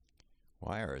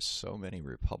Why are so many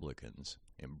Republicans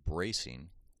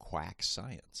embracing quack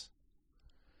science?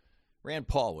 Rand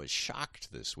Paul was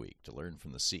shocked this week to learn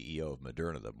from the CEO of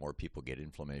Moderna that more people get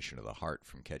inflammation of the heart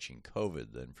from catching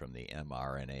COVID than from the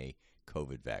mRNA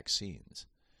COVID vaccines.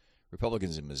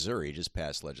 Republicans in Missouri just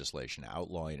passed legislation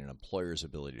outlawing an employer's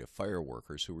ability to fire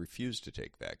workers who refuse to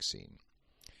take vaccine.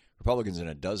 Republicans in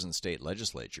a dozen state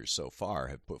legislatures so far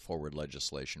have put forward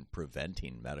legislation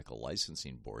preventing medical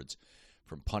licensing boards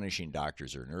from punishing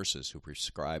doctors or nurses who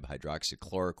prescribe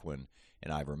hydroxychloroquine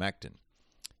and ivermectin.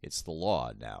 It's the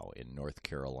law now in North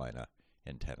Carolina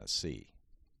and Tennessee.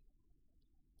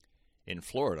 In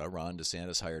Florida, Ron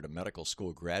DeSantis hired a medical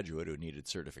school graduate who needed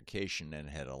certification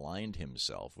and had aligned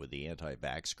himself with the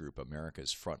anti-vax group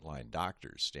America's Frontline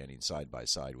Doctors, standing side by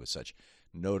side with such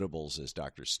notables as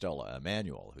Dr. Stella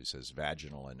Emanuel, who says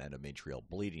vaginal and endometrial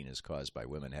bleeding is caused by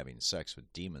women having sex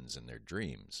with demons in their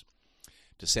dreams.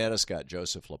 DeSantis got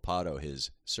Joseph Lopatto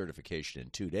his certification in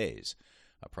 2 days,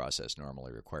 a process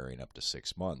normally requiring up to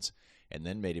 6 months, and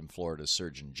then made him Florida's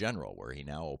Surgeon General, where he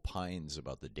now opines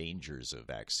about the dangers of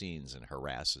vaccines and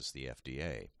harasses the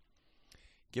FDA.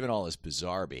 Given all this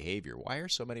bizarre behavior, why are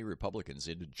so many Republicans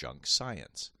into junk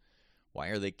science? Why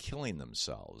are they killing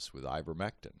themselves with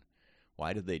ivermectin?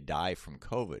 Why did they die from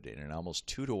COVID in an almost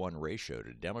 2-to-1 ratio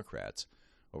to Democrats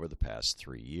over the past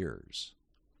 3 years?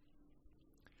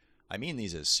 I mean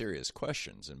these as serious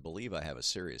questions and believe I have a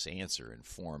serious answer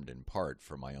informed in part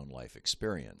from my own life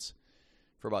experience.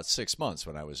 For about 6 months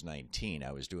when I was 19,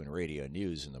 I was doing radio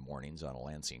news in the mornings on a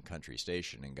Lansing country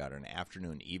station and got an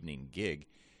afternoon-evening gig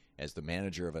as the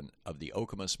manager of the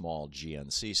Okemos Mall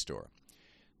GNC store.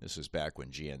 This was back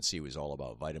when GNC was all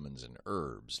about vitamins and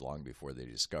herbs, long before they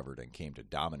discovered and came to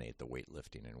dominate the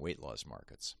weightlifting and weight loss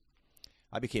markets.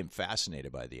 I became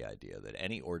fascinated by the idea that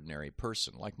any ordinary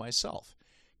person, like myself,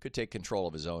 could take control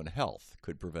of his own health,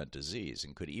 could prevent disease,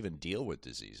 and could even deal with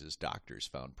diseases doctors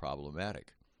found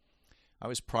problematic. I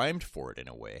was primed for it in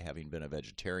a way, having been a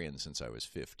vegetarian since I was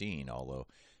 15, although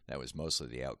that was mostly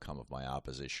the outcome of my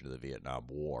opposition to the Vietnam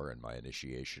War and my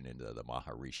initiation into the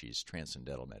Maharishi's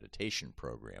Transcendental Meditation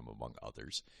program, among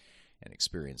others, and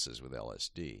experiences with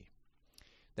LSD.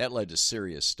 That led to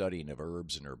serious studying of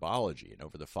herbs and herbology, and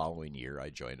over the following year I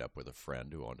joined up with a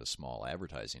friend who owned a small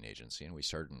advertising agency, and we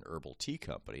started an herbal tea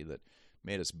company that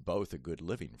made us both a good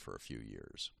living for a few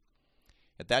years.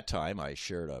 At that time, I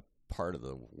shared a part of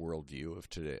the worldview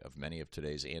of many of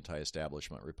today's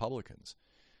anti-establishment Republicans.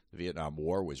 The Vietnam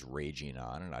War was raging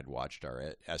on, and I'd watched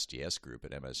our SDS group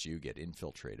at MSU get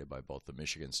infiltrated by both the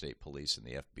Michigan State Police and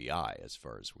the FBI, as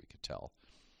far as we could tell.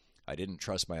 I didn't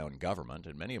trust my own government,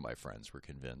 and many of my friends were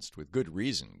convinced, with good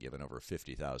reason given over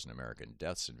 50,000 American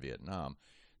deaths in Vietnam,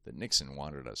 that Nixon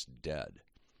wanted us dead.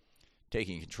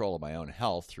 Taking control of my own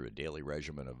health through a daily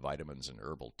regimen of vitamins and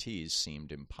herbal teas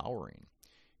seemed empowering.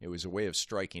 It was a way of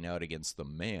striking out against the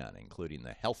man, including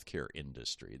the healthcare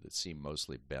industry that seemed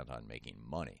mostly bent on making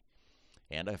money.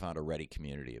 And I found a ready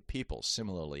community of people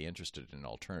similarly interested in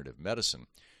alternative medicine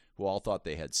who all thought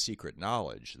they had secret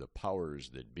knowledge the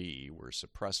powers that be were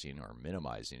suppressing or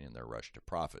minimizing in their rush to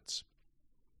profits.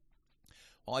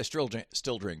 While I still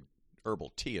drink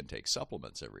herbal tea and take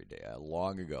supplements every day, I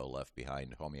long ago left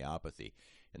behind homeopathy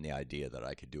and the idea that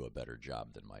I could do a better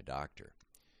job than my doctor.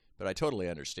 But I totally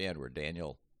understand where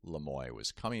Daniel Lemoy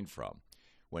was coming from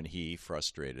when he,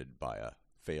 frustrated by a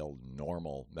failed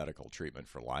normal medical treatment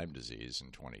for Lyme disease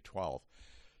in 2012,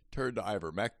 turned to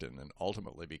ivermectin and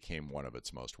ultimately became one of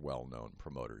its most well-known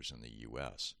promoters in the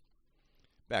U.S.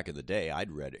 Back in the day, I'd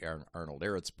read Arnold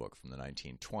Ehret's book from the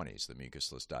 1920s, The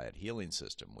Mucusless Diet Healing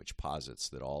System, which posits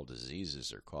that all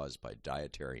diseases are caused by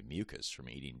dietary mucus from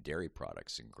eating dairy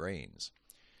products and grains.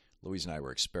 Louise and I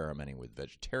were experimenting with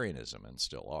vegetarianism, and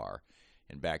still are,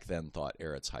 and back then thought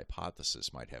Ehret's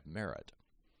hypothesis might have merit.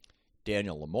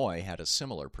 Daniel Lemoy had a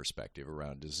similar perspective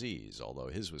around disease, although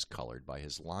his was colored by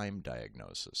his Lyme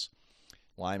diagnosis.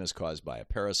 Lyme is caused by a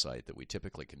parasite that we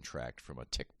typically contract from a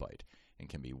tick bite and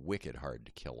can be wicked hard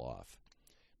to kill off.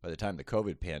 By the time the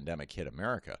COVID pandemic hit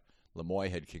America, Lemoy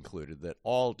had concluded that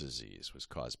all disease was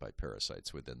caused by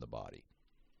parasites within the body.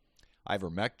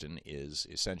 Ivermectin is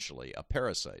essentially a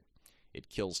parasite. It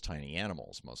kills tiny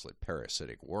animals, mostly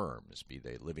parasitic worms, be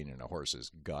they living in a horse's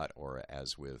gut or,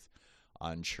 as with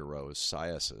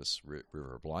ankylosis,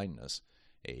 river blindness,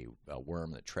 a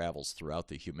worm that travels throughout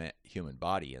the human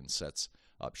body and sets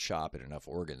up shop in enough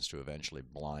organs to eventually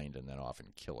blind and then often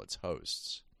kill its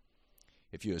hosts.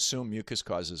 If you assume mucus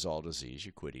causes all disease,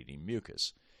 you quit eating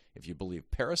mucus. If you believe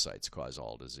parasites cause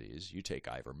all disease, you take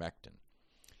ivermectin.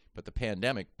 But the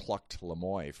pandemic plucked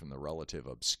Lemoy from the relative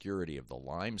obscurity of the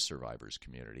Lyme survivors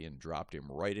community and dropped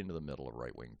him right into the middle of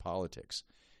right-wing politics,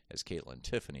 as Caitlin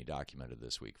Tiffany documented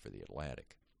this week for The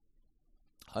Atlantic.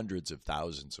 Hundreds of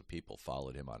thousands of people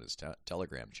followed him on his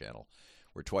Telegram channel,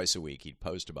 where twice a week he'd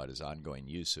post about his ongoing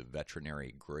use of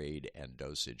veterinary-grade and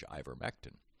dosage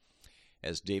ivermectin.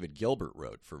 As David Gilbert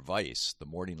wrote for Vice, the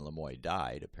morning Lemoy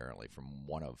died, apparently from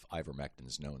one of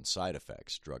ivermectin's known side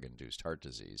effects, drug-induced heart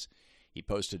disease, he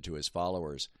posted to his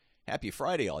followers, "Happy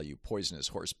Friday, all you poisonous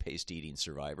horse paste-eating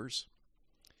survivors."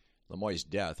 Lemoy's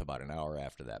death about an hour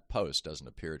after that post doesn't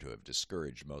appear to have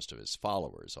discouraged most of his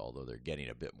followers, although they're getting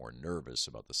a bit more nervous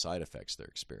about the side effects they're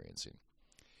experiencing.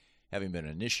 Having been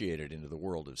initiated into the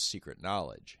world of secret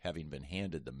knowledge, having been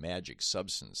handed the magic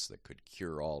substance that could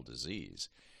cure all disease,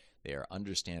 they are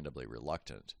understandably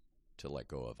reluctant to let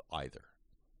go of either.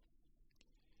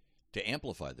 To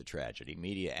amplify the tragedy,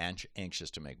 media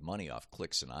anxious to make money off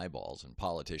clicks and eyeballs, and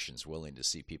politicians willing to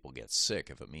see people get sick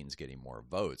if it means getting more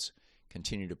votes,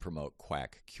 continue to promote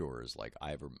quack cures like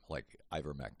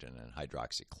ivermectin and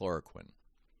hydroxychloroquine.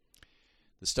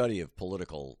 The study of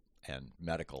political and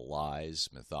medical lies,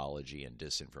 mythology, and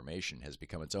disinformation has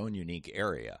become its own unique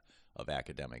area of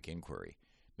academic inquiry.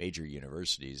 Major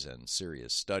universities and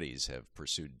serious studies have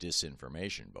pursued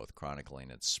disinformation, both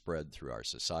chronicling its spread through our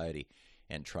society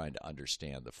and trying to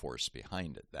understand the force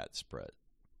behind it, that spread.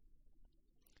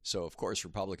 So, of course,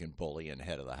 Republican bully and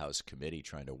head of the House committee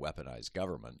trying to weaponize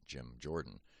government, Jim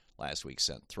Jordan, last week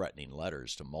sent threatening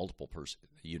letters to multiple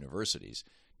universities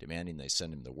demanding they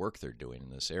send him the work they're doing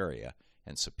in this area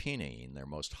and subpoenaing their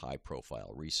most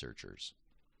high-profile researchers.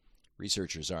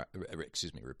 Republicans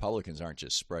aren't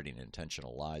just spreading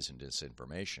intentional lies and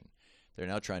disinformation. They're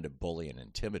now trying to bully and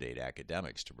intimidate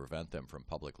academics to prevent them from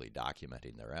publicly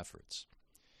documenting their efforts.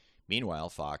 Meanwhile,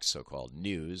 Fox so-called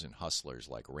news and hustlers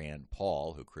like Rand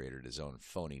Paul, who created his own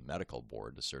phony medical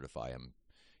board to certify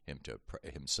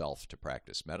himself to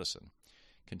practice medicine,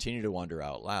 continue to wonder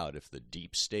out loud if the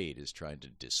deep state is trying to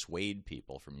dissuade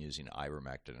people from using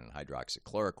ivermectin and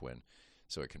hydroxychloroquine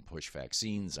so it can push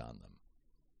vaccines on them.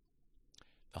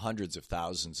 The hundreds of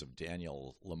thousands of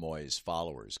Daniel Lemoy's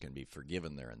followers can be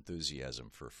forgiven their enthusiasm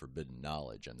for forbidden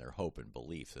knowledge and their hope and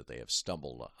belief that they have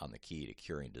stumbled on the key to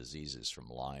curing diseases from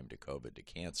Lyme to COVID to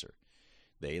cancer.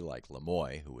 They, like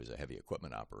Lemoy, who was a heavy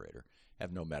equipment operator,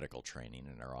 have no medical training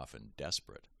and are often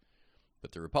desperate.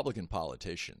 But the Republican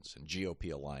politicians and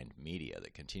GOP-aligned media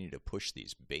that continue to push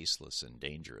these baseless and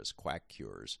dangerous quack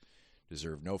cures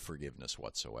deserve no forgiveness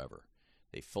whatsoever.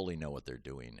 They fully know what they're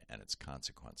doing and its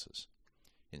consequences.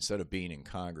 Instead of being in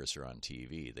Congress or on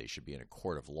TV, they should be in a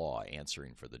court of law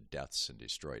answering for the deaths and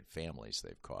destroyed families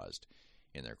they've caused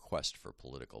in their quest for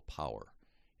political power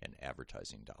and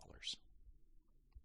advertising dollars.